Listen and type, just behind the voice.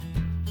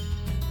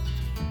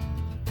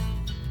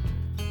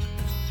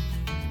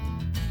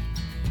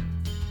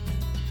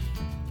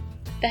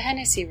The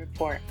Hennessy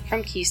Report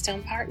from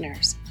Keystone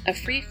Partners, a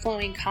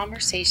free-flowing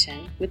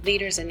conversation with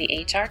leaders in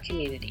the HR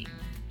community,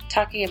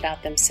 talking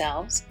about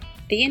themselves,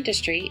 the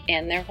industry,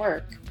 and their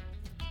work.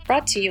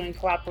 Brought to you in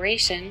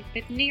cooperation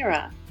with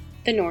NERA,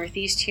 the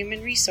Northeast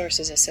Human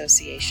Resources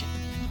Association.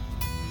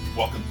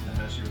 Welcome to the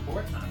Hennessy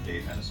Report. I'm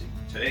Dave Hennessy.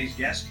 Today's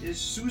guest is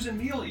Susan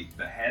Miele,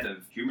 the head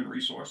of Human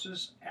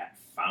Resources at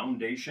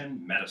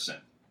Foundation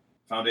Medicine.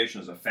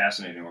 Foundation is a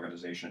fascinating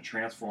organization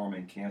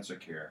transforming cancer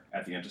care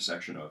at the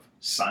intersection of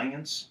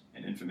science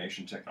and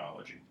information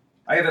technology.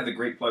 I have had the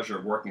great pleasure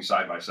of working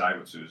side by side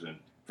with Susan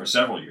for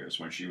several years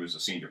when she was a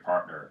senior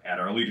partner at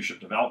our leadership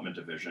development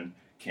division,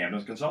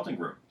 Camden Consulting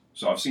Group.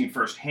 So I've seen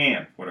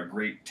firsthand what a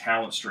great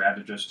talent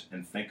strategist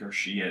and thinker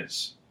she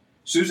is.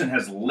 Susan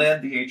has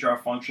led the HR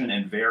function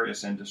in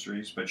various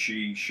industries, but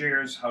she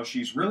shares how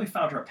she's really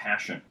found her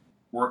passion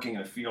working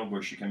in a field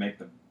where she can make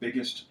the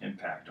biggest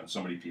impact on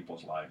so many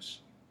people's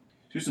lives.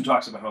 Susan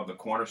talks about how the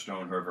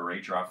cornerstone of her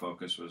HR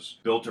focus was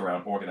built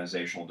around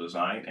organizational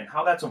design and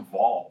how that's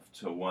evolved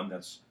to one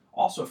that's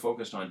also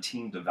focused on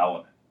team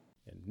development.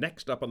 And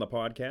next up on the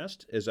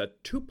podcast is a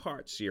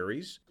two-part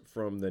series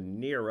from the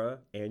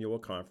NERA annual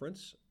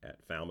conference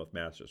at Falmouth,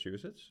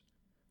 Massachusetts.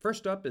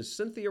 First up is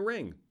Cynthia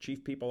Ring,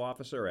 Chief People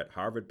Officer at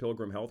Harvard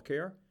Pilgrim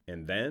Healthcare,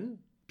 and then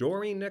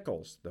Doreen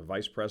Nichols, the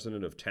Vice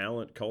President of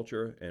Talent,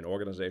 Culture, and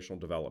Organizational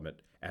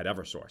Development at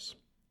Eversource.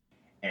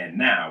 And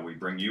now we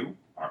bring you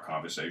our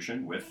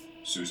conversation with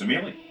Susan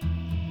Miele.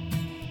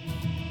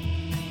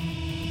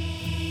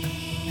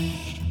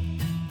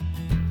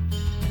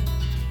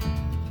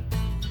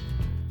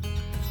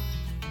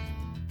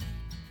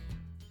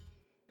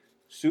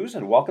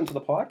 Susan, welcome to the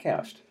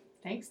podcast.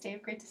 Thanks,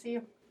 Dave. Great to see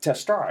you. To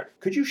start,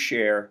 could you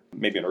share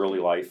maybe an early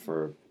life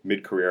or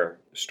mid-career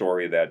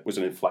story that was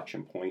an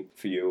inflection point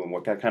for you and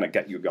what kind of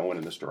got you going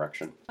in this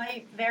direction?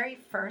 My very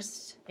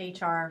first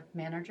HR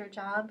manager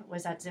job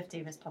was at Ziff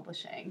Davis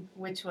Publishing,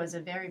 which was a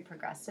very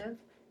progressive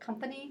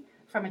company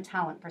from a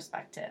talent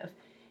perspective.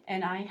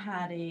 And I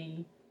had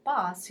a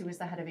boss who was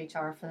the head of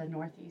HR for the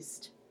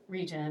Northeast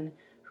region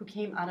who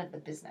came out of the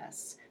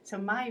business. So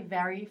my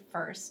very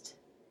first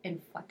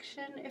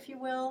inflection, if you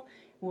will,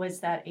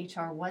 was that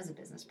HR was a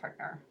business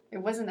partner. It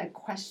wasn't a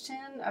question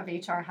of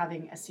HR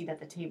having a seat at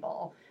the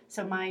table.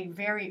 So my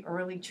very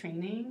early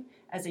training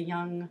as a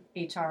young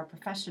HR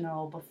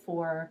professional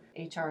before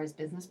HR as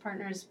business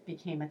partners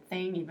became a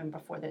thing, even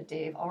before the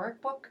Dave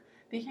Ulrich book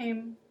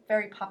became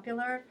very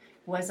popular,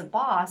 was a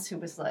boss who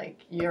was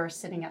like, you're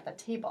sitting at the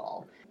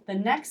table. The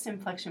next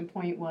inflection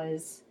point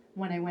was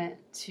when I went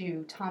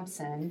to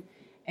Thompson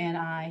and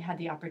I had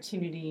the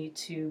opportunity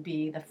to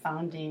be the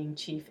founding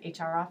chief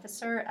HR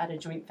officer at a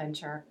joint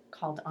venture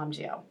called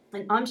Omgeo.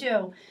 And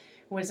Omgeo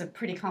was a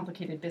pretty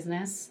complicated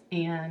business,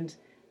 and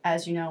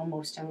as you know,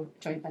 most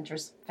joint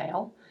ventures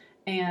fail.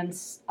 And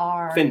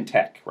our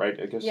FinTech, right?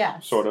 I guess.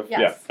 Yes, sort of.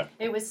 Yes. Yeah.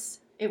 It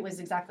was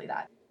exactly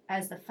that.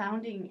 As the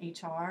founding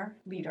HR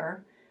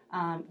leader,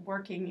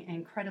 working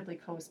incredibly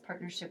close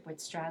partnership with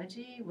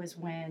strategy was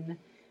when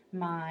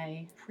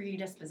my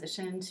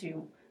predisposition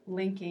to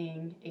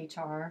linking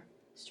HR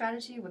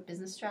strategy with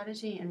business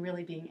strategy and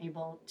really being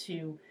able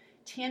to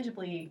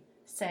tangibly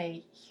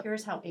say,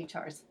 here's how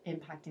HR is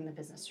impacting the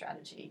business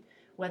strategy,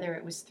 whether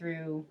it was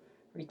through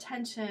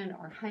retention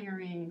or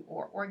hiring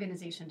or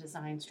organization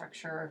design,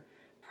 structure,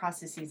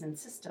 processes, and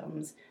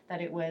systems, that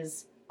it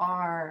was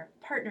our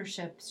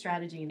partnership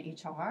strategy in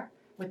HR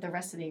with the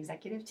rest of the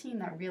executive team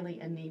that really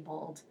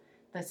enabled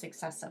the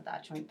success of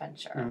that joint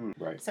venture.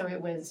 Right. So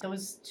it was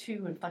those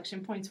two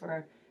inflection points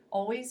were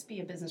always be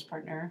a business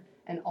partner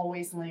and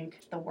always link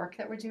the work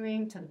that we're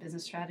doing to the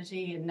business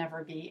strategy and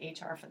never be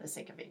HR for the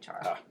sake of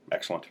HR.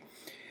 Excellent.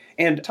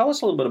 And tell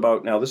us a little bit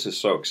about, now this is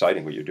so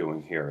exciting what you're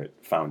doing here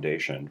at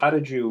Foundation. How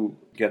did you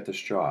get this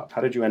job?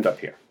 How did you end up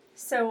here?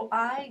 So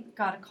I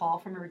got a call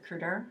from a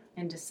recruiter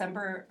in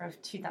December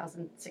of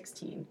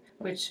 2016,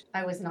 which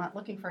I was not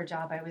looking for a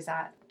job. I was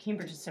at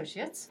Cambridge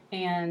Associates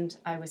and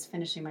I was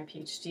finishing my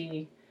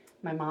PhD.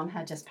 My mom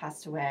had just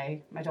passed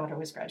away. My daughter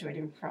was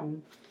graduating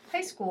from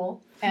high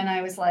school. And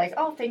I was like,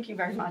 oh, thank you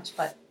very much,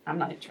 but I'm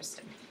not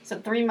interested. So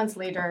 3 months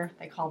later,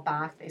 they called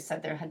back. They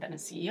said there had been a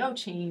CEO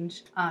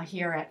change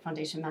here at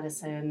Foundation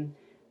Medicine.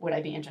 Would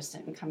I be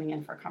interested in coming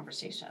in for a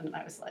conversation? And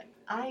I was like,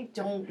 I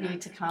don't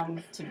need to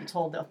come to be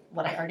told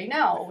what I already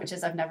know, which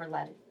is I've never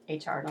led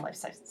HR in a life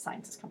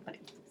sciences company.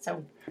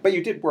 So, but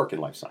you did work in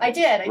life sciences. I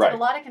did. I right. did a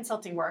lot of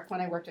consulting work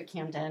when I worked at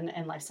Camden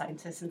and life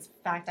sciences. In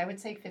fact, I would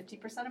say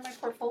 50% of my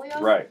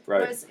portfolio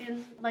was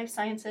in life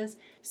sciences.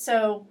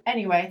 So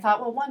anyway, I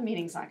thought, well, one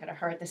meeting's not going to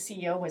hurt. The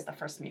CEO was the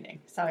first meeting.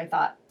 So I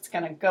thought it's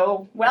going to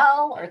go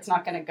well or it's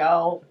not going to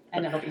go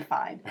and it'll be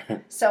fine.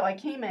 So I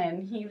came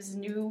in. He was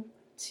new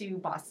to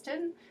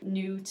Boston,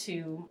 new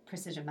to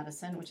precision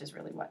medicine, which is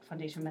really what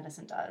Foundation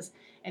Medicine does.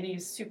 And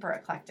he's a super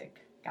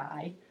eclectic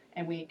guy.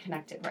 And we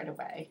connected right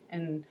away.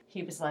 And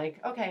he was like,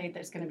 okay,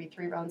 there's going to be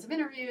 3 rounds of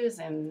interviews.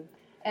 And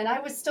And I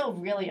was still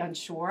really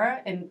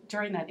unsure. And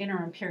during that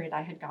interim period,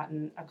 I had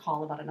gotten a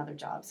call about another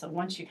job. So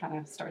once you kind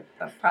of start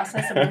the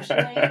process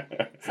emotionally,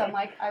 so I'm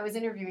like, I was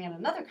interviewing at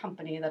another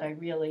company that I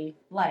really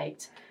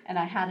liked, and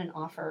I had an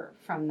offer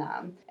from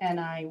them. And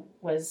I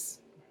was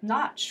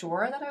not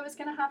sure that I was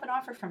going to have an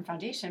offer from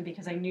Foundation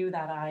because I knew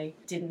that I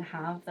didn't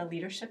have the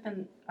leadership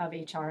of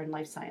HR and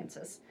life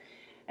sciences.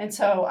 And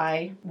so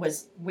I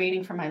was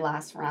waiting for my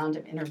last round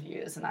of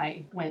interviews, and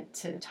I went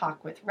to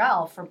talk with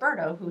Ralph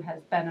Roberto, who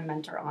has been a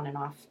mentor on and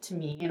off to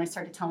me. And I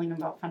started telling him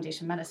about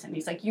Foundation Medicine.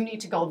 He's like, you need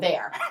to go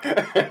there.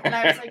 And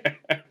I was like,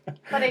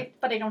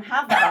 but I don't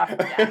have that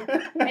offer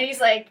yet. And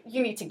he's like,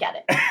 you need to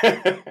get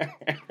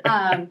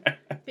it.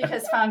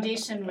 Because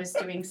Foundation was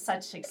doing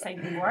such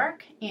exciting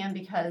work, and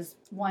because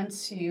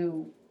once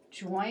you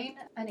join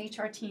an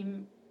HR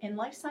team in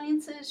life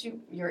sciences,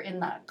 you're in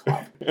that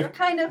club. You're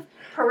kind of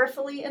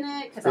peripherally in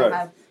it because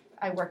Right.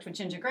 I worked with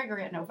Ginger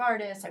Gregory at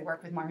Novartis. I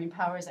worked with Maureen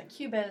Powers at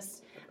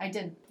Cubist. I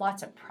did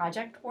lots of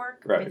project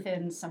work Right.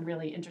 within some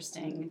really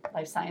interesting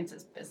life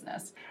sciences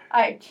business.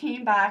 I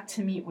came back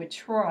to meet with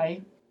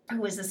Troy,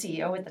 who was the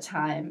CEO at the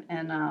time,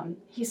 and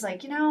he's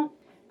like,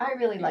 I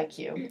really like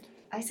you.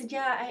 I said,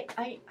 yeah,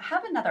 I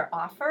have another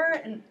offer,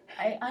 and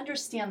I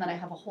understand that I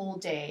have a whole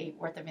day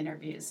worth of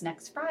interviews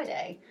next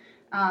Friday.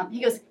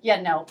 He goes,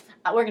 yeah, no,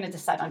 we're going to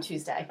decide on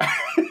Tuesday.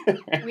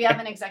 We have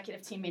an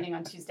executive team meeting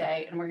on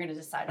Tuesday, and we're going to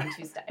decide on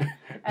Tuesday.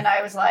 And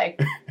I was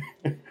like,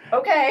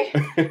 okay.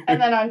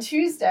 And then on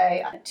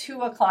Tuesday at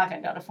 2:00, I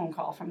got a phone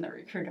call from the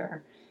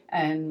recruiter,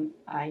 and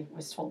I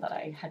was told that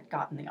I had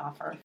gotten the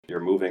offer.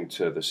 You're moving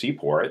to the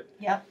Seaport.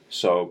 Yep.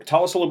 So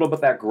tell us a little bit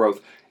about that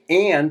growth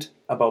and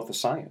about the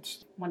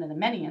science. One of the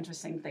many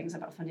interesting things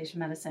about Foundation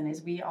Medicine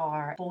is we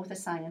are both a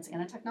science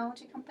and a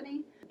technology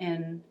company,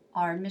 and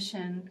our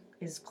mission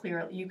is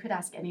clear. You could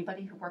ask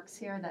anybody who works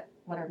here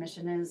what our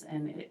mission is,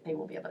 and they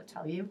will be able to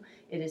tell you.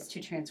 It is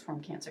to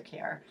transform cancer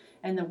care.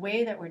 And the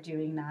way that we're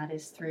doing that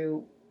is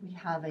we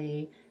have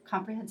a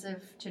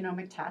comprehensive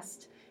genomic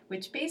test,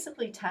 which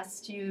basically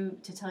tests you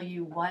to tell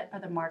you what are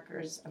the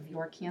markers of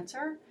your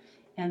cancer,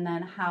 and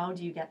then how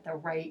do you get the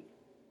right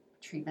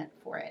treatment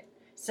for it.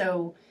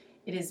 So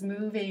it is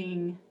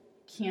moving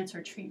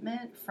cancer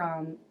treatment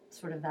from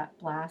sort of that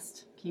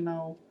blast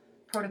chemo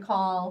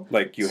protocol.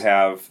 Like you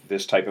have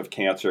this type of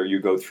cancer, you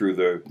go through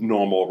the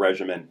normal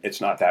regimen. It's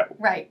not that.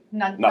 Right.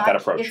 Not that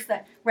approach. It's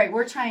that, right.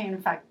 We're trying,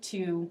 in fact,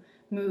 to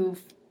move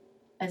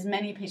as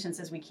many patients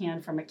as we can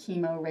from a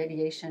chemo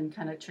radiation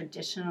kind of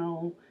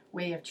traditional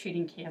way of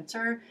treating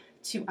cancer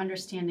to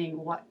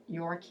understanding what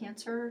your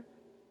cancer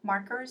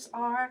markers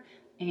are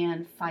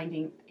and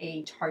finding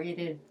a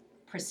targeted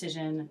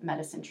precision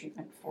medicine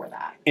treatment for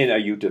that. And are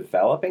you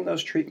developing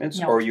those treatments,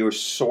 No. or you're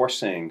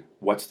sourcing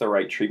what's the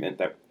right treatment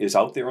that is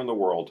out there in the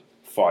world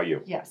for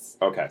you? Yes.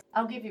 Okay.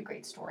 I'll give you a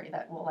great story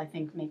that will, I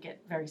think, make it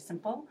very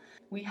simple.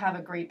 We have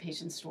a great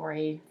patient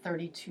story,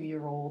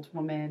 32-year-old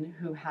woman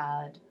who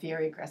had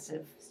very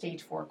aggressive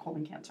stage 4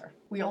 colon cancer.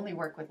 We only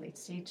work with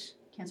late-stage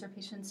cancer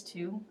patients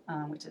too,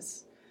 which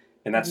is...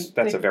 And that's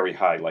good, a very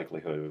high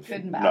likelihood of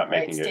good and bad, not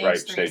making right? it right.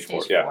 Stage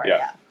 4,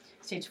 Yeah.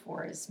 Stage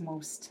 4 is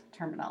most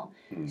terminal.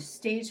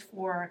 Stage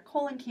 4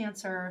 colon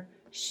cancer,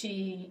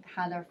 she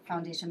had a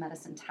Foundation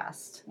Medicine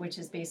test, which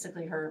is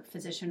basically her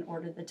physician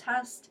ordered the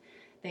test.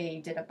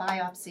 They did a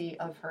biopsy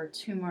of her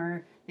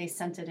tumor. They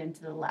sent it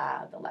into the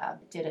lab. The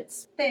lab did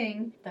its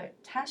thing. The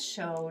test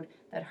showed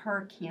that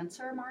her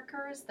cancer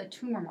markers, the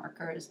tumor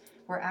markers,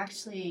 were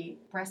actually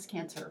breast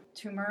cancer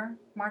tumor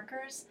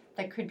markers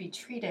that could be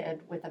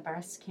treated with a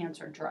breast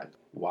cancer drug.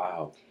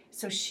 Wow.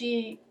 So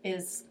she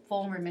is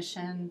full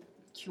remission,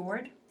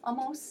 cured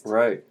almost.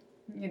 Right.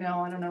 I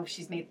don't know if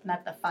she's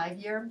met the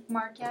 5-year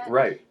mark yet.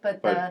 Right.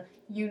 But the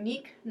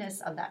uniqueness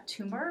of that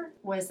tumor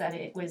was that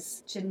it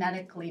was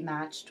genetically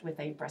matched with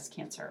a breast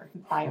cancer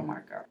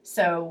biomarker.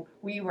 So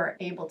we were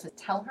able to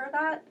tell her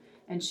that,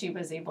 and she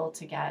was able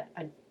to get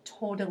a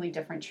totally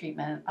different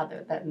treatment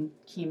other than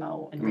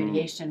chemo and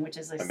radiation, which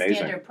is a Amazing.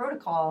 standard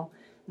protocol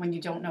when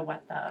you don't know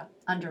what the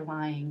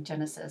underlying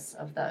genesis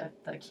of the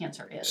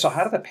cancer is. So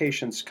how do the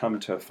patients come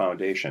to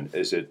Foundation?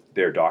 Is it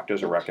their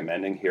doctors are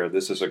recommending here,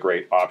 this is a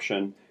great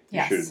option?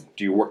 Yes.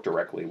 Do you work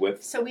directly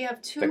with So we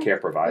have the care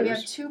providers? We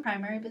have two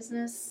primary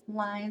business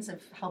lines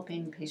of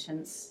helping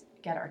patients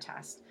get our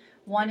test.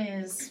 One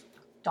is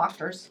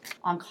doctors,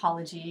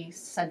 oncology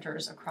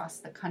centers across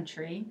the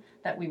country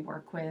that we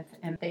work with,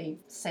 and they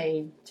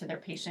say to their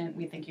patient,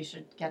 we think you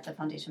should get the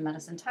Foundation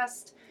Medicine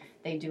test.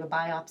 They do a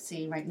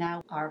biopsy. Right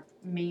now, our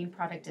main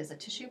product is a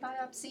tissue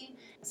biopsy.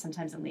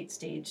 Sometimes in late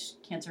stage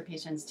cancer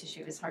patients,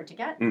 tissue is hard to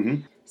get.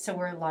 Mm-hmm. So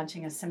we're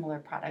launching a similar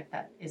product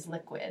that is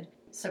liquid.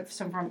 So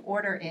from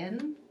order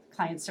in,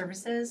 client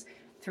services,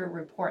 through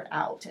report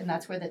out, and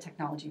that's where the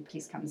technology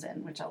piece comes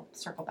in, which I'll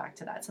circle back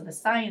to that. So the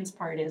science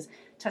part is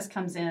test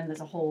comes in,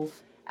 there's a whole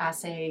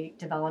assay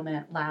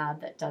development lab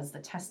that does the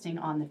testing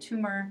on the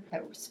tumor,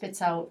 that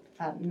spits out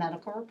a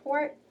medical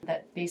report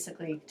that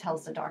basically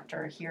tells the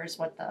doctor, here's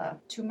what the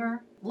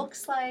tumor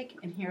looks like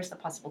and here's the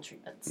possible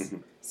treatments. Mm-hmm.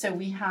 So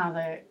we have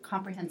a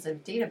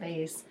comprehensive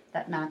database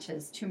that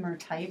matches tumor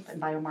type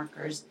and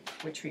biomarkers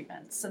with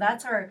treatments. So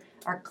that's our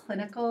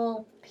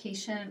clinical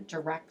patient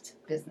direct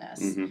business.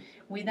 Mm-hmm.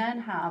 We then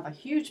have a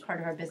huge part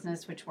of our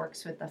business which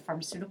works with the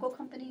pharmaceutical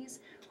companies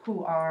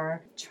who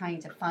are trying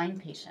to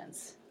find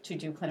patients to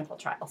do clinical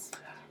trials.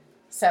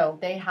 So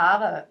they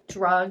have a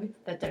drug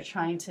that they're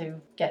trying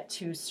to get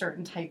to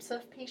certain types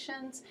of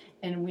patients,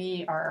 and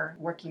we are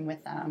working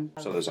with them.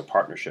 So there's a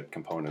partnership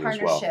component as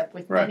well. Partnership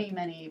with Right.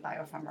 many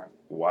biopharma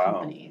Wow.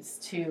 companies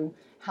to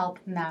help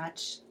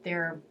match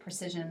their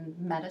precision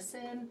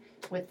medicine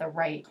with the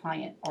right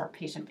client or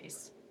patient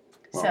base.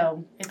 Wow.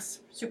 So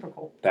it's super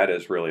cool. That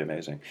is really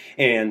amazing.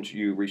 And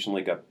you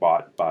recently got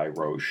bought by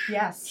Roche.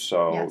 Yes.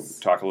 So yes.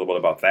 talk a little bit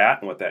about that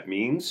and what that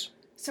means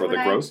for the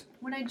growth.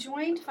 When I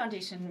joined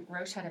Foundation,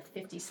 Roche had a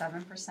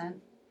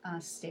 57%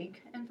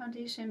 stake in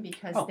Foundation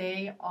because Oh.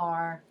 they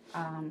are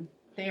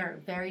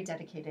very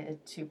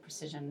dedicated to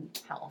precision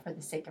health for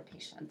the sake of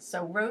patients.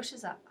 So Roche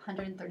is a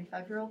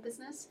 135-year-old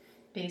business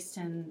based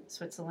in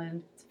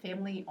Switzerland. It's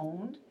family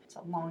owned. It's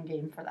a long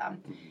game for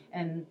them,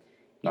 and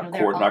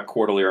Not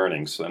quarterly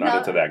earnings. They're not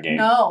into that game.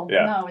 No,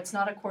 Yeah. no, it's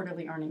not a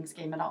quarterly earnings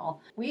game at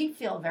all. We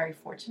feel very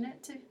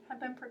fortunate to have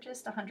been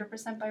purchased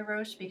 100% by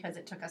Roche because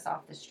it took us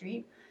off the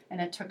street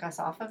and it took us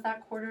off of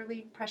that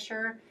quarterly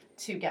pressure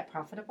to get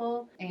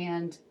profitable.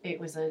 And it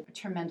was a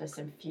tremendous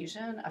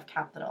infusion of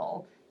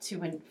capital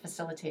to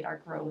facilitate our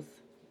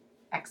growth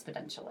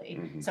exponentially.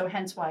 Mm-hmm. So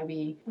hence why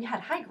we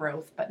had high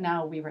growth, but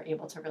now we were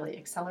able to really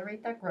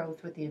accelerate that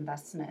growth with the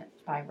investment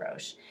by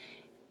Roche.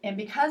 And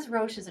because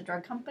Roche is a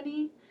drug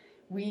company,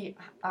 we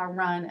are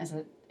run as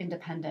an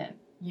independent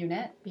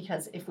unit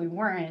because if we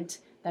weren't,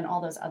 then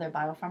all those other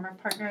biopharma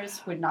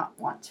partners would not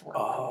want to work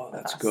with us. Oh,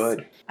 that's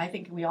good. I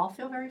think we all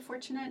feel very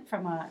fortunate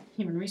from a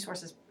human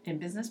resources and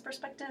business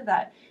perspective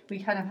that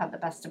we kind of have the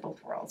best of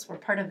both worlds. We're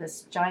part of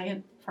this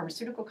giant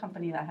pharmaceutical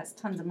company that has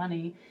tons of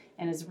money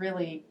and is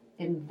really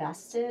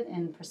invested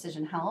in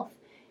precision health,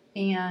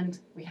 and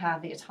we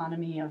have the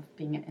autonomy of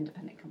being an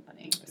independent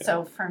company. Yeah.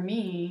 So for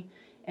me,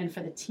 and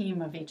for the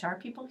team of HR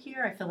people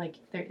here, I feel like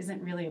there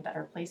isn't really a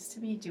better place to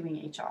be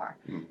doing HR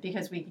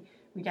because we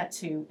get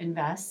to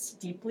invest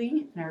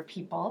deeply in our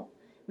people.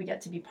 We get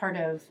to be part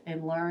of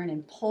and learn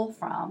and pull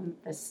from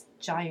this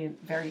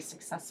giant, very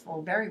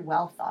successful, very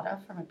well thought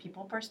of from a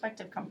people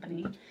perspective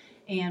company,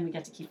 and we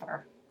get to keep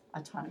our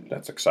autonomy.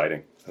 That's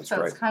exciting. That's so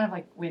great. It's kind of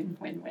like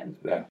win-win-win.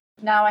 Yeah.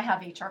 Now I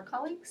have HR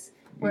colleagues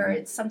where Mhm.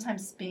 it's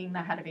sometimes being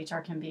the head of HR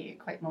can be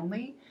quite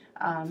lonely.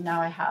 Now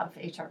I have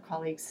HR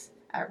colleagues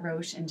at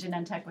Roche and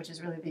Genentech, which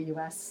is really the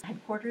U.S.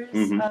 headquarters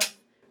Mhm. of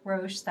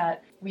Roche,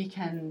 that we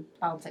can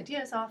bounce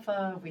ideas off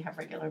of. We have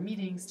regular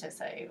meetings to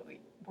say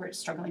we're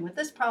struggling with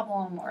this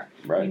problem or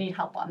Right. we need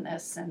help on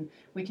this, and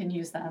we can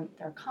use their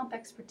comp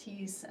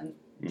expertise and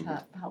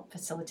to help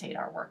facilitate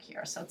our work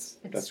here. So That's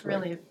it's great.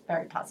 really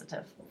very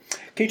positive.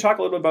 Can you talk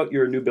a little bit about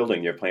your new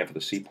building, your plan for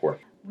the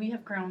Seaport? We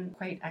have grown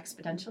quite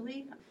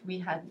exponentially. We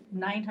had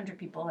 900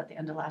 people at the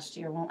end of last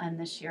year. We'll end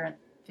this year at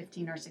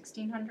 1,500 or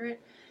 1,600.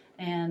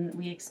 And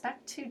we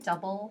expect to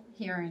double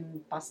here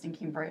in Boston,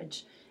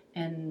 Cambridge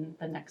in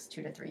the next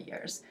 2 to 3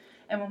 years.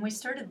 And when we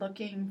started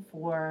looking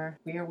for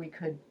where we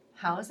could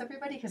house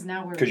everybody,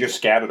 because you're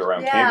scattered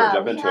around Yeah, Cambridge.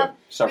 I've we been have-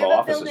 to several we have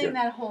a offices building here.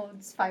 that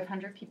holds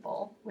 500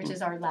 people, which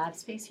is our lab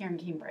space here in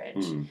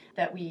Cambridge,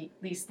 that we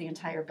leased the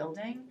entire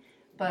building,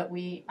 but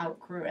we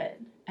outgrew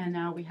it. And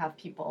now we have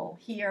people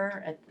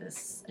here at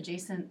this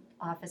adjacent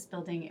office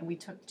building, and we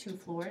took 2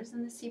 floors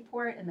in the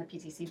Seaport in the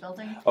PTC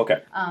building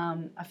Okay.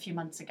 a few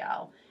months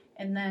ago.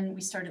 And then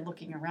we started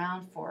looking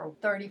around for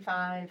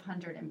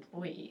 3,500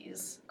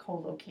 employees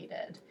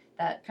co-located.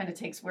 That kind of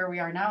takes where we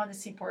are now in the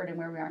Seaport and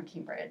where we are in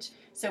Cambridge.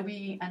 So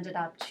we ended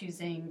up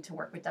choosing to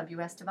work with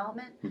WS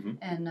Development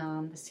and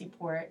the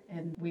Seaport,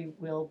 and we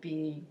will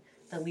be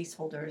the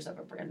leaseholders of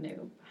a brand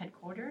new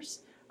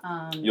headquarters.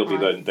 You'll be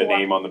the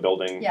name on the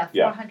building? Yeah,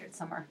 400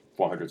 Summer.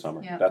 400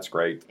 Summer. Yeah. That's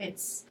great.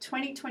 It's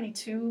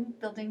 2022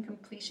 building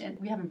completion.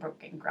 We haven't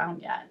broken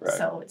ground yet, Right.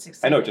 so it's I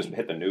exciting. know it just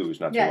hit the news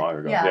not too long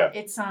ago. Yeah,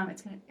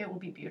 it will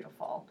be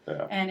beautiful.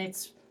 Yeah. And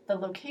the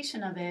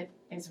location of it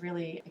is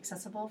really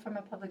accessible from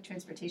a public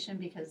transportation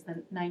because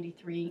the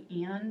 93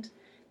 and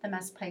the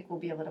Mass Pike will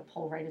be able to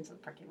pull right into the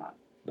parking lot.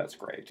 That's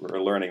great.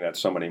 We're learning that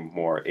so many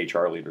more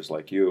HR leaders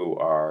like you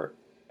are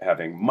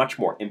having much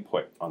more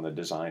input on the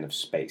design of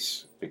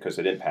space because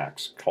it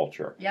impacts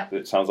culture. Yep.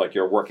 It sounds like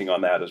you're working on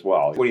that as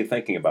well. What are you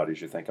thinking about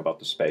as you think about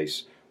the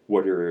space?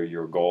 What are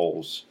your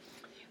goals?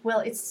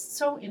 Well, it's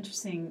so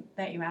interesting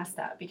that you asked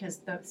that because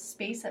the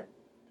space at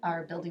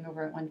our building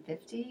over at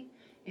 150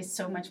 is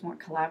so much more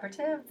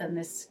collaborative than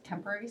this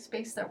temporary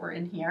space that we're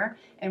in here.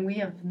 And we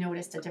have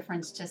noticed a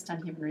difference just on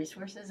human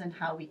resources and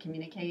how we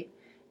communicate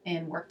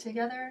and work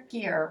together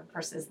here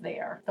versus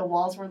there. The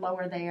walls were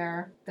lower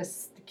there. The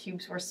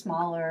cubes were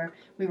smaller.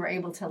 We were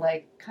able to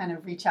like kind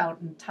of reach out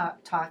and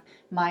talk.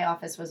 My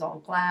office was all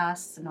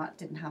glass,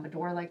 didn't have a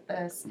door like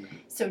this.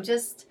 So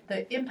just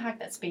the impact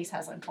that space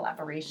has on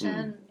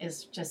collaboration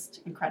is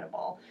just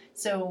incredible.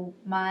 So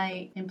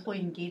my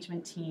employee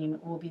engagement team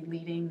will be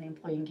leading the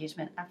employee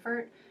engagement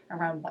effort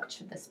around what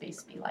should the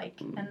space be like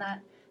in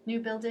that new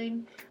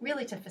building,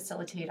 really to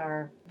facilitate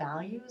our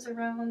values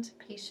around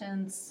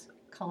patients,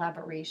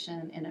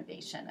 collaboration,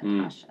 innovation,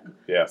 and passion.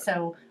 Yeah.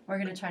 So we're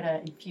going to try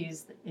to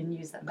infuse and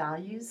use the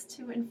values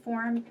to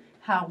inform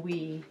how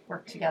we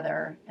work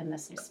together in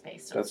this new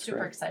space. So it's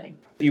super exciting.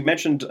 You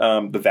mentioned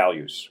the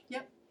values.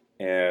 Yep.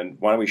 And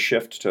why don't we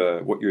shift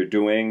to what you're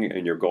doing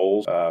and your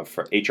goals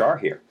for HR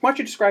here? Why don't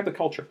you describe the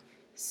culture?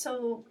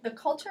 So the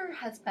culture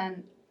has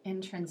been in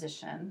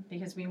transition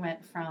because we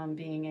went from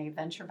being a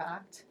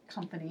venture-backed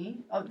company.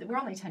 Oh, we're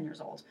only 10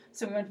 years old.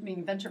 So we went from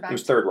being venture-backed. It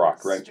was Third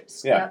Rock, right?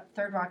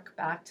 Third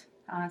Rock-backed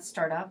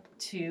startup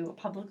to a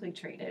publicly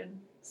traded,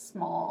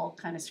 small,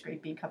 kind of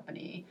scrapey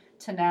company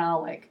to now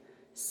like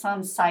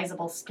some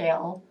sizable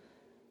scale,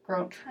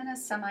 kind of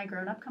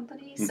semi-grown up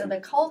company. So the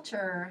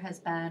culture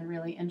has been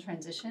really in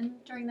transition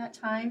during that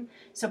time.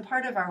 So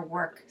part of our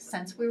work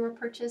since we were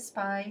purchased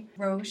by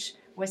Roche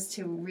was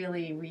to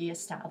really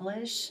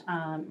reestablish,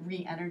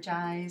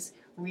 re-energize,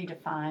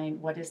 redefine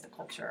what is the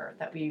culture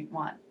that we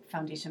want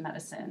Foundation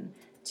Medicine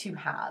to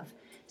have.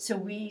 So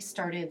we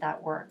started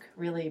that work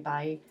really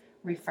by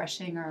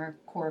refreshing our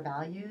core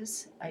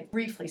values. I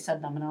briefly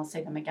said them and I'll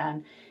say them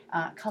again.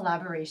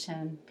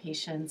 Collaboration,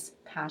 patience,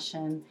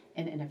 passion,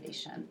 and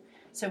innovation.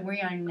 So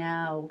we are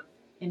now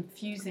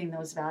infusing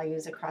those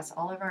values across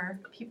all of our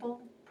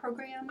people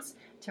programs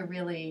to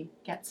really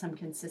get some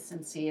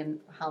consistency in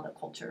how the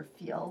culture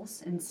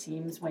feels and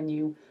seems when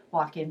you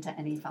walk into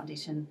any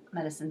Foundation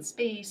Medicine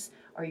space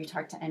or you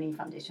talk to any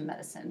Foundation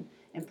Medicine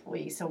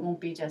employee. So it won't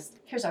be just,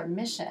 here's our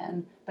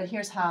mission, but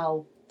here's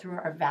how through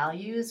our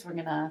values we're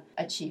going to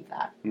achieve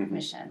that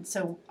mission.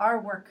 So our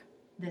work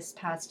this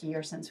past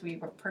year since we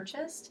were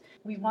purchased,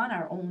 we want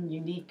our own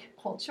unique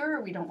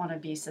culture. We don't want to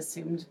be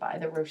subsumed by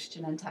the Roche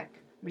Genentech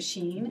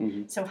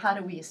machine. So how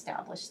do we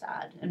establish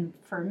that? And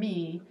for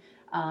me,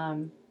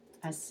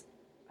 as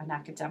an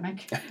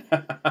academic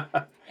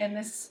in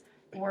this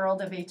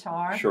world of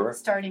HR,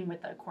 starting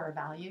with the core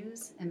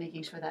values and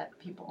making sure that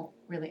people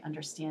really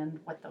understand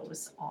what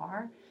those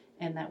are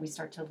and that we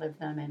start to live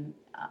them and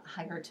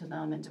hire to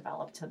them and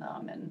develop to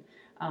them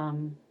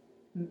and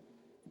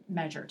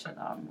measure to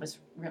them was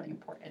really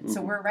important.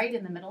 So we're right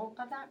in the middle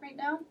of that right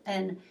now.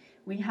 And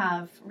we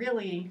have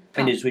really...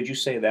 And would you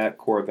say that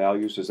core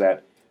values, is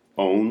that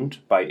owned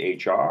by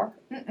HR?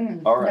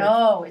 All right.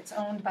 No, it's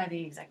owned by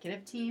the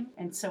executive team.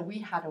 And so we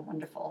had a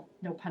wonderful,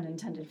 no pun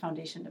intended,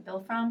 foundation to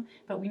build from,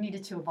 but we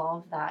needed to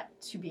evolve that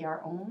to be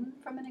our own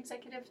from an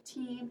executive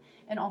team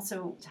and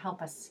also to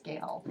help us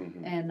scale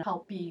and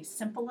help be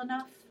simple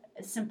enough,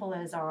 as simple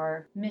as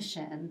our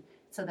mission,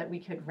 so that we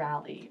could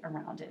rally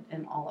around it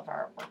in all of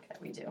our work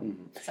that we do.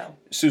 So,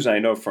 Susan, I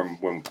know from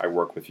when I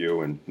work with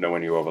you and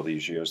knowing you over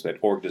these years that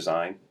org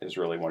design is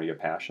really one of your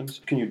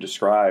passions. Can you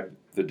describe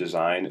the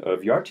design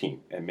of your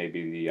team and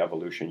maybe the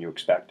evolution you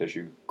expect as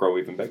you grow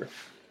even bigger?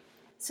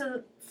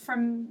 So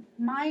from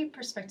my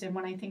perspective,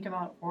 when I think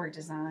about org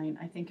design,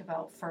 I think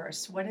about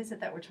first, what is it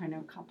that we're trying to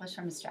accomplish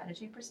from a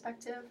strategy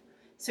perspective?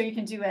 So you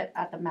can do it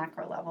at the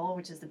macro level,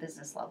 which is the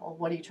business level.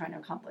 What are you trying to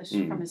accomplish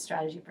from a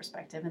strategy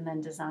perspective? And then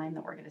design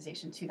the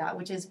organization to that,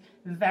 which is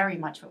very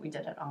much what we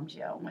did at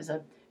Omgeo and was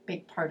a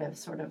big part of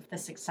sort of the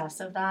success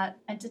of that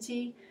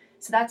entity.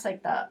 So that's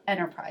like the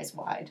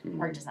enterprise-wide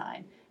org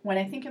design. When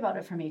I think about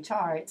it from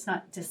HR, it's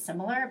not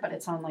dissimilar, but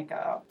it's on like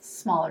a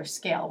smaller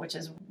scale, which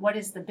is what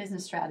is the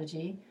business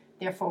strategy?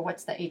 Therefore,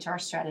 what's the HR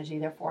strategy?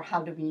 Therefore,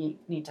 how do we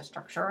need to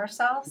structure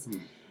ourselves?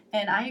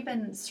 And I've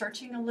been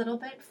searching a little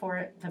bit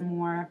for the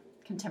more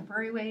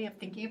contemporary way of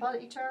thinking about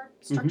HR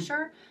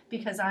structure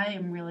because I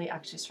am really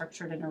actually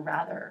structured in a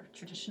rather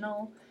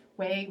traditional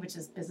way, which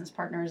is business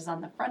partners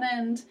on the front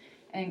end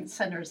and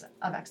centers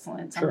of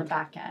excellence on the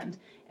back end.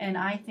 And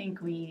I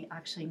think we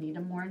actually need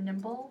a more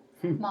nimble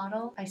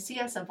model. I see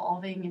us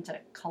evolving into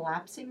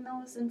collapsing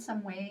those in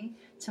some way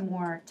to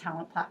more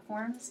talent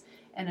platforms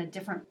and a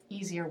different,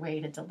 easier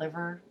way to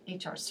deliver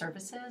HR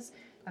services.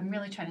 I'm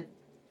really trying to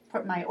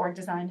put my org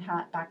design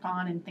hat back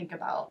on and think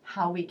about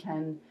how we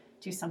can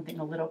do something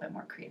a little bit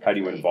more creatively. How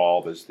do you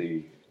evolve as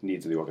the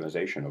needs of the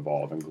organization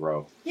evolve and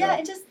grow? Yeah,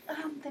 and just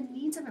the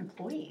needs of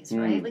employees,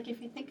 right? Like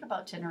if you think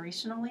about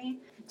generationally,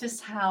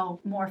 just how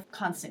more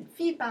constant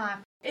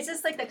feedback. It's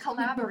just like the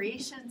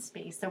collaboration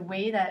space, the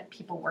way that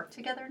people work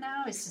together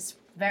now is just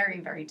very,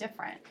 very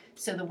different.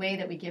 So the way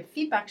that we give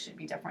feedback should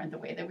be different. The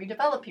way that we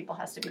develop people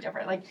has to be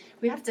different. Like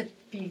we have to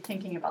be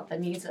thinking about the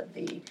needs of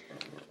the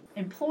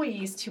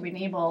employees to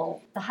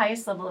enable the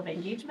highest level of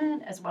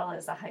engagement as well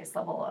as the highest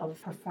level of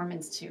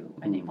performance to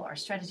enable our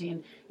strategy.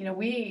 And, you know,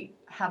 we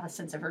have a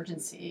sense of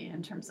urgency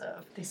in terms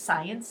of the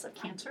science of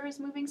cancer is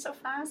moving so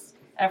fast.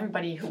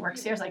 everybody who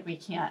works here is like, we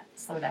can't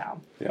slow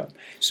down. Yeah.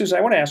 Susan,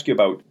 I want to ask you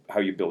about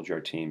how you build your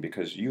team,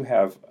 because you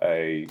have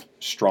a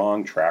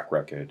strong track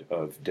record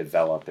of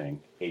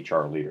developing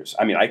HR leaders.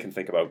 I mean, I can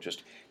think about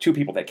just two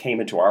people that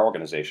came into our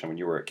organization when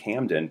you were at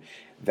Camden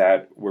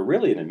that were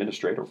really in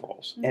administrative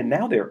roles. And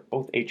now they're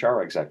both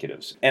HR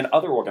executives. And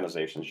other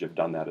organizations, you've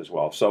done that as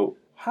well. So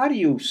how do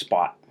you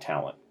spot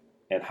talent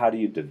and how do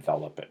you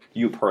develop it,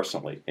 you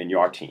personally, in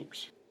your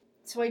teams?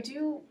 So I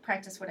do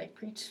practice what I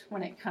preach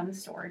when it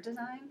comes to org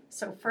design.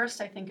 So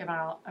first I think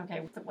about,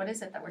 okay, what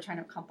is it that we're trying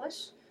to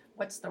accomplish?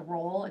 What's the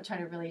role? I try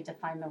to really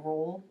define the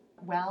role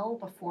well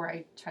before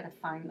I try to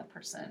find the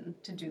person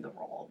to do the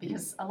role.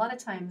 Because a lot of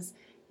times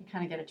you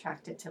kind of get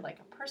attracted to like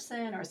a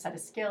person or a set of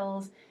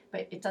skills,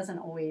 but it doesn't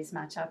always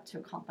match up to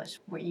accomplish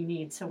what you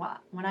need. So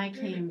when I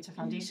came to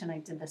Foundation, I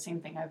did the same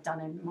thing I've done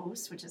in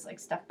most, which is like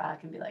step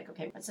back and be like,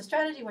 okay, what's the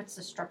strategy? What's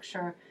the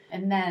structure?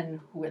 And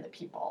then who are the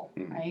people,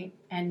 right?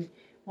 And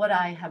what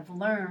I have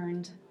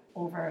learned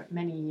over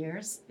many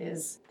years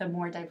is the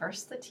more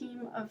diverse the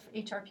team of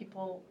HR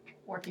people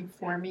working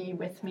for me,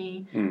 with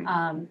me,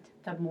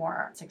 the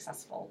more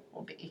successful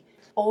we'll be.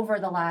 Over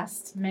the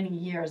last many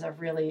years, I've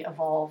really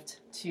evolved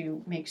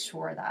to make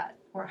sure that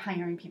we're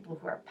hiring people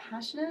who are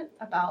passionate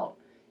about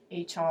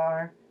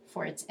HR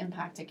for its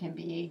impact it can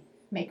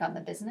make on the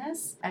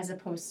business, as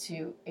opposed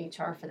to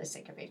HR for the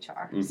sake of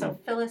HR. So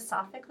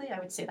philosophically, I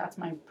would say that's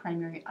my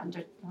primary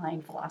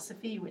underlying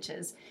philosophy, which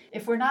is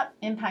if we're not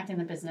impacting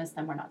the business,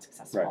 then we're not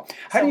successful.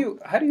 Right.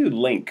 How do you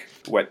link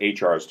what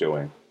HR is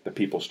doing, the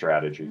people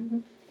strategy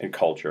and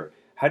culture?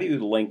 How do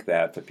you link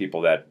that for people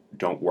that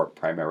don't work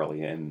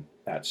primarily in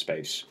that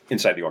space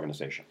inside the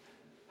organization?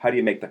 How do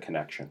you make the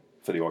connection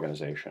for the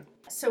organization?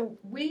 So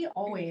we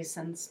always,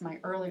 since my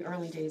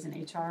early days in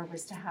HR,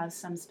 was to have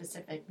some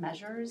specific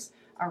measures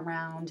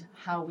around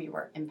how we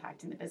were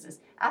impacting the business.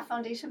 At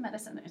Foundation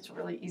Medicine, it's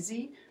really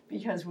easy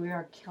because we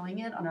are killing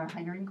it on our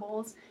hiring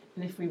goals.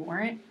 And if we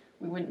weren't,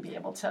 we wouldn't be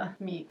able to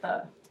meet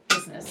the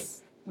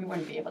business. We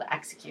wouldn't be able to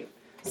execute.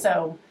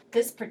 So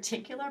this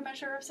particular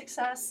measure of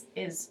success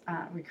is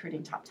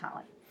recruiting top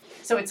talent.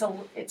 So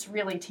it's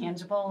really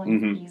tangible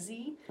and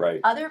easy.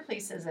 Right. Other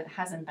places it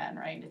hasn't been,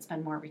 right? It's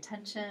been more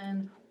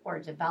retention or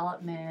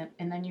development,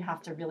 and then you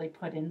have to really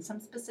put in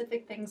some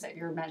specific things that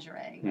you're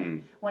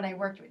measuring. When I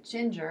worked with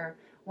Ginger,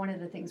 one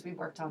of the things we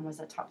worked on was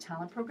a top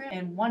talent program,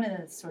 and one of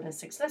the sort of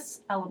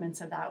success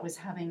elements of that was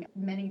having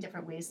many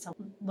different ways to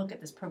look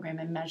at this program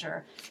and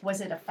measure,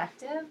 was it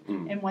effective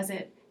and was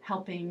it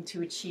helping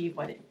to achieve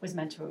what it was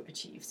meant to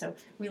achieve. So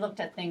we looked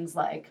at things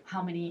like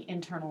how many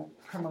internal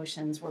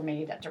promotions were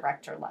made at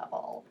director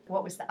level,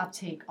 what was the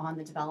uptake on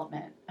the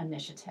development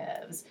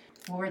initiatives,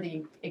 were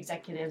the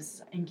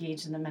executives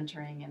engaged in the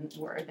mentoring and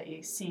were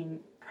they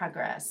seeing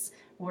progress,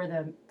 were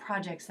the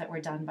projects that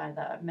were done by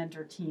the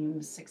mentor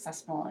teams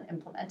successful and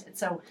implemented.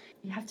 So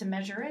you have to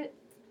measure it,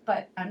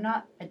 but I'm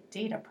not a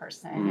data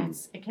person.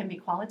 It can be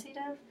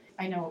qualitative.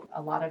 I know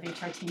a lot of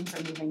HR teams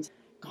are moving to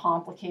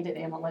complicated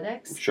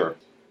analytics. Sure.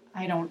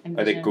 I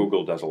think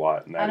Google does a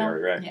lot in that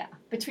area, right? Yeah.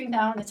 Between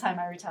now and the time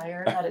I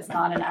retire, that is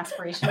not an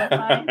aspiration of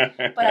mine.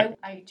 But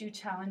I do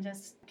challenge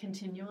us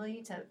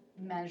continually to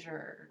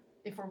measure,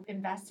 if we're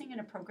investing in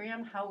a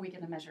program, how are we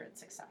going to measure its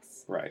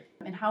success? Right.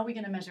 And how are we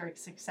going to measure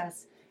its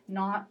success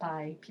not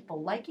by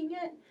people liking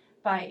it,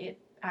 by it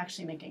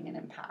actually making an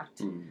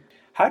impact?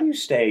 How do you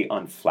stay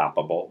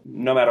unflappable?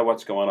 No matter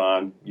what's going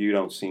on, you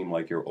don't seem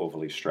like you're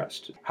overly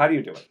stressed. How do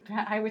you do it?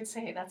 I would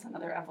say that's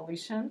another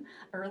evolution.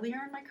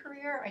 Earlier in my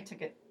career, I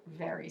took it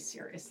very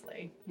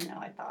seriously.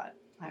 I thought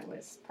I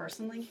was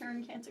personally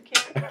curing cancer.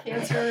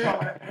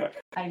 Or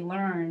I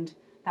learned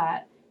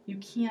that you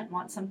can't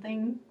want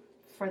something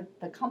for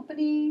the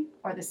company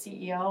or the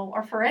CEO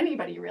or for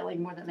anybody really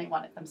more than they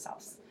want it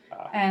themselves.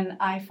 And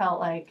I felt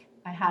like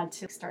I had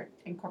to start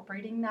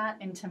incorporating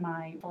that into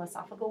my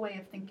philosophical way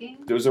of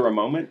thinking. Was there a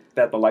moment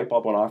that the light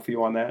bulb went off for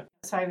you on that?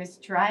 So I was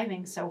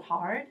driving so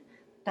hard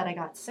that I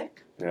got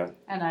sick. Yeah.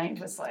 And I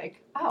was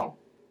like, oh.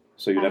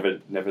 So you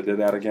never did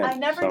that again? I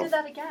never did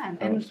that again.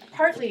 And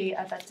partly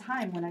at that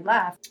time when I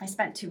left, I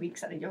spent 2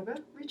 weeks at a yoga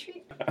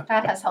retreat.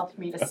 That has helped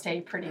me to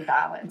stay pretty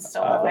balanced.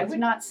 So I would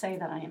not say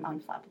that I am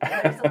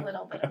unflappable. There's a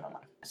little bit of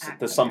a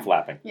There's some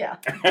flapping. Yeah.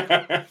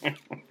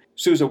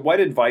 Susan, what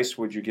advice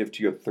would you give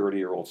to your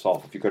 30-year-old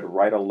self if you could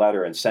write a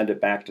letter and send it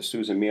back to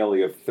Susan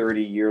Miele of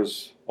 30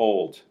 years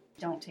old?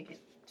 Don't take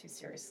it too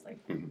seriously.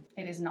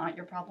 It is not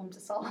your problem to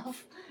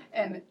solve,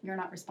 and you're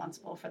not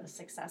responsible for the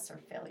success or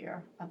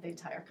failure of the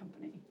entire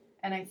company.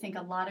 And I think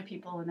a lot of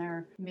people in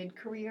their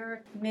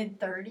mid-career,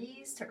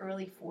 mid-30s to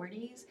early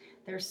 40s,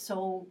 they're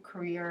so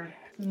career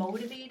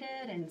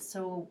motivated and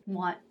so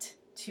want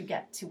to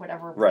get to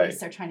whatever place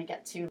they're trying to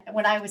get to.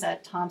 When I was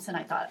at Thompson,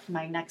 I thought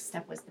my next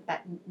step was the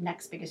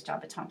next biggest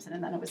job at Thompson,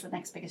 and then it was the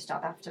next biggest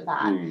job after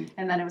that,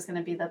 and then it was going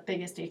to be the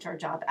biggest HR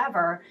job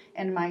ever,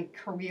 and my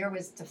career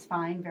was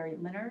defined very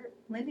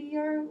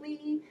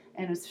linearly,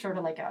 and it was sort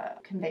of like a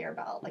conveyor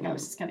belt. Like I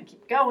was just going to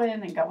keep going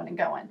and going and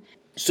going.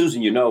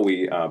 Susan,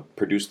 we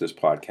produce this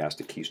podcast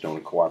at Keystone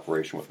in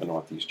cooperation with the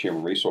Northeast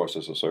Human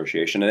Resources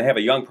Association, and they have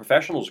a young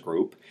professionals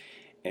group.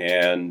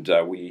 And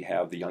we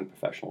have the Young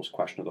Professionals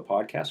question of the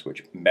podcast,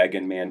 which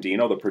Megan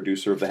Mandino, the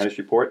producer of the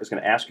Hennessy Report, is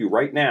going to ask you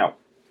right now.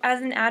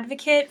 As an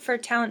advocate for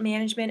talent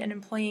management and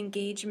employee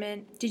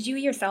engagement, did you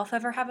yourself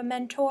ever have a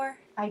mentor?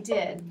 I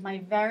did. My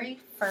very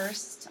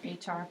first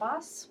HR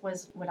boss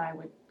was what I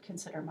would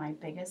consider my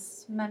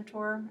biggest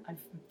mentor. I've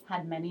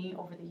had many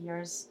over the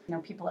years.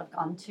 People have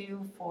gone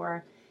to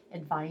for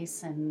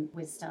advice and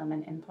wisdom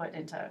and input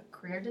into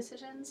career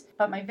decisions.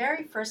 But my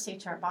very first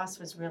HR boss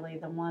was really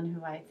the one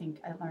who I think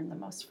I learned the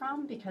most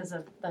from because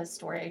of the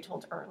story I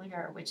told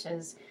earlier, which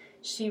is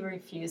she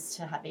refused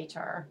to have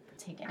HR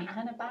take any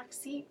kind of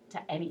backseat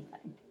to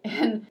anything.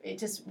 And it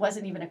just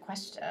wasn't even a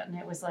question.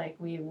 It was like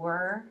we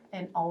were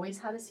and always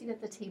had a seat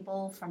at the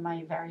table from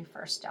my very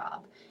first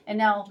job. And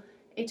now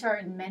HR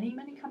in many,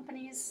 many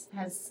companies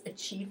has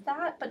achieved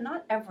that, but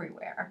not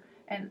everywhere.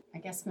 And I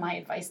guess my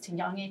advice to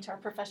young HR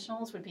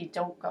professionals would be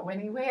don't go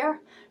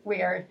anywhere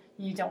where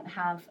you don't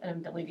have an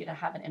ability to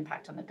have an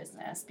impact on the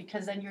business,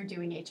 because then you're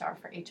doing HR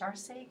for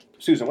HR's sake.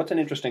 Susan, what's an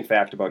interesting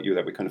fact about you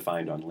that we couldn't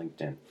find on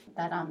LinkedIn?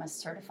 That I'm a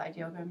certified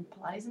yoga and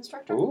Pilates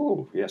instructor.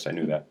 Ooh, yes, I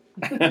knew that.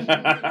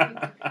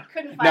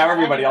 Couldn't find now that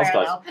everybody else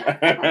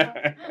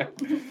anywhere,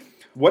 does.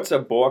 What's a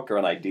book or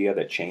an idea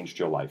that changed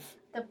your life?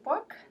 The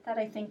book that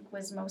I think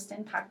was most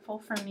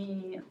impactful for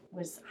me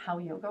was How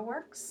Yoga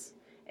Works.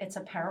 It's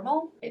a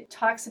parable. It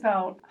talks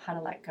about how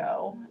to let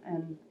go,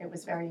 and it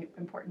was very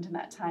important in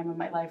that time of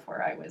my life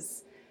where I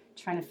was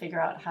trying to figure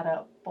out how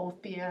to both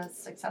be a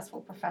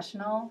successful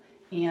professional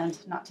and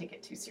not take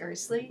it too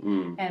seriously.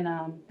 And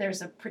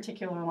there's a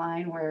particular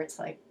line where it's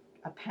like,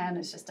 a pen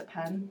is just a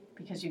pen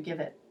because you give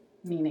it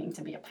meaning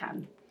to be a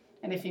pen.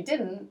 And if you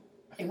didn't,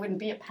 it wouldn't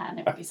be a pen,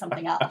 it would be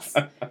something else.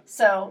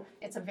 So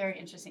it's a very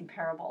interesting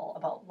parable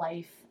about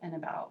life and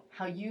about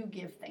how you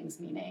give things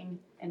meaning.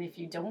 And if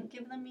you don't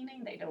give them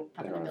meaning, they don't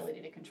have an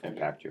ability to control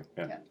impact you.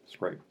 Yeah, that's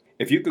great.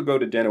 If you could go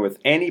to dinner with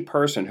any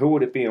person, who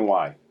would it be and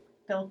why?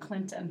 Bill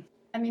Clinton.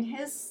 I mean,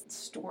 his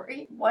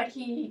story, what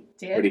he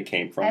did, where he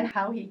came from, and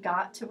how he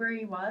got to where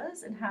he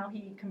was, and how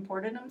he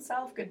comported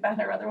himself, good, bad,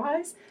 or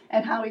otherwise,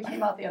 and how he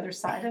came out the other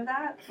side of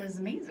that was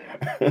amazing.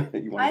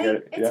 You want to get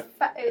it? It's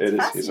it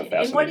fascinating.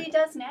 And what he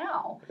does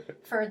now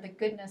for the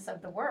goodness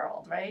of the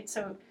world, right?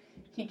 So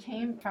he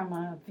came from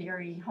a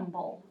very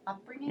humble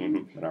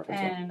upbringing,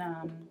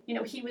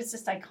 and he was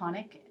just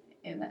iconic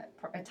in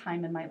a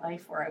time in my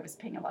life where I was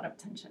paying a lot of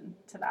attention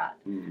to that.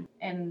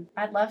 And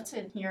I'd love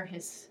to hear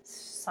his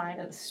side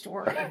of the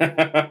story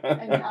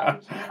and how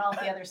he came out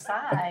the other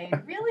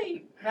side,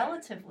 really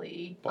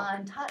relatively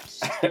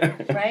untouched,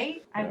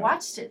 right? I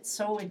watched it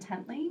so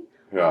intently,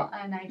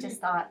 and I just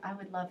thought I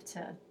would love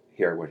to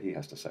hear what he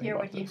has to say.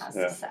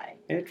 To say.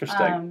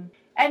 Interesting.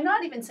 And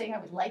not even saying I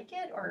would like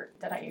it or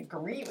that I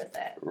agree with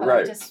it. But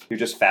Right. You're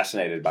just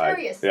fascinated by it.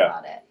 Curious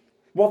about it.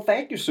 Well,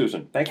 thank you,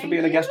 Susan. Thanks for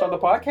being a guest on the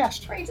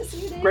podcast. Great to see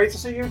you, Dave. Great to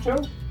see you, too.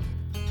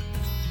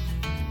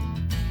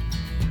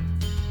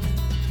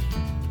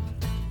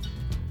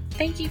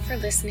 Thank you for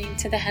listening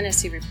to the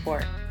Hennessy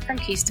Report from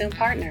Keystone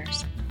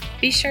Partners.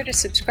 Be sure to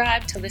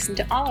subscribe to listen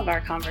to all of our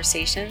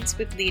conversations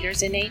with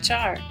leaders in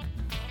HR.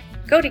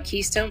 Go to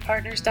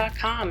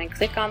KeystonePartners.com and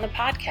click on the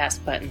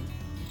podcast button.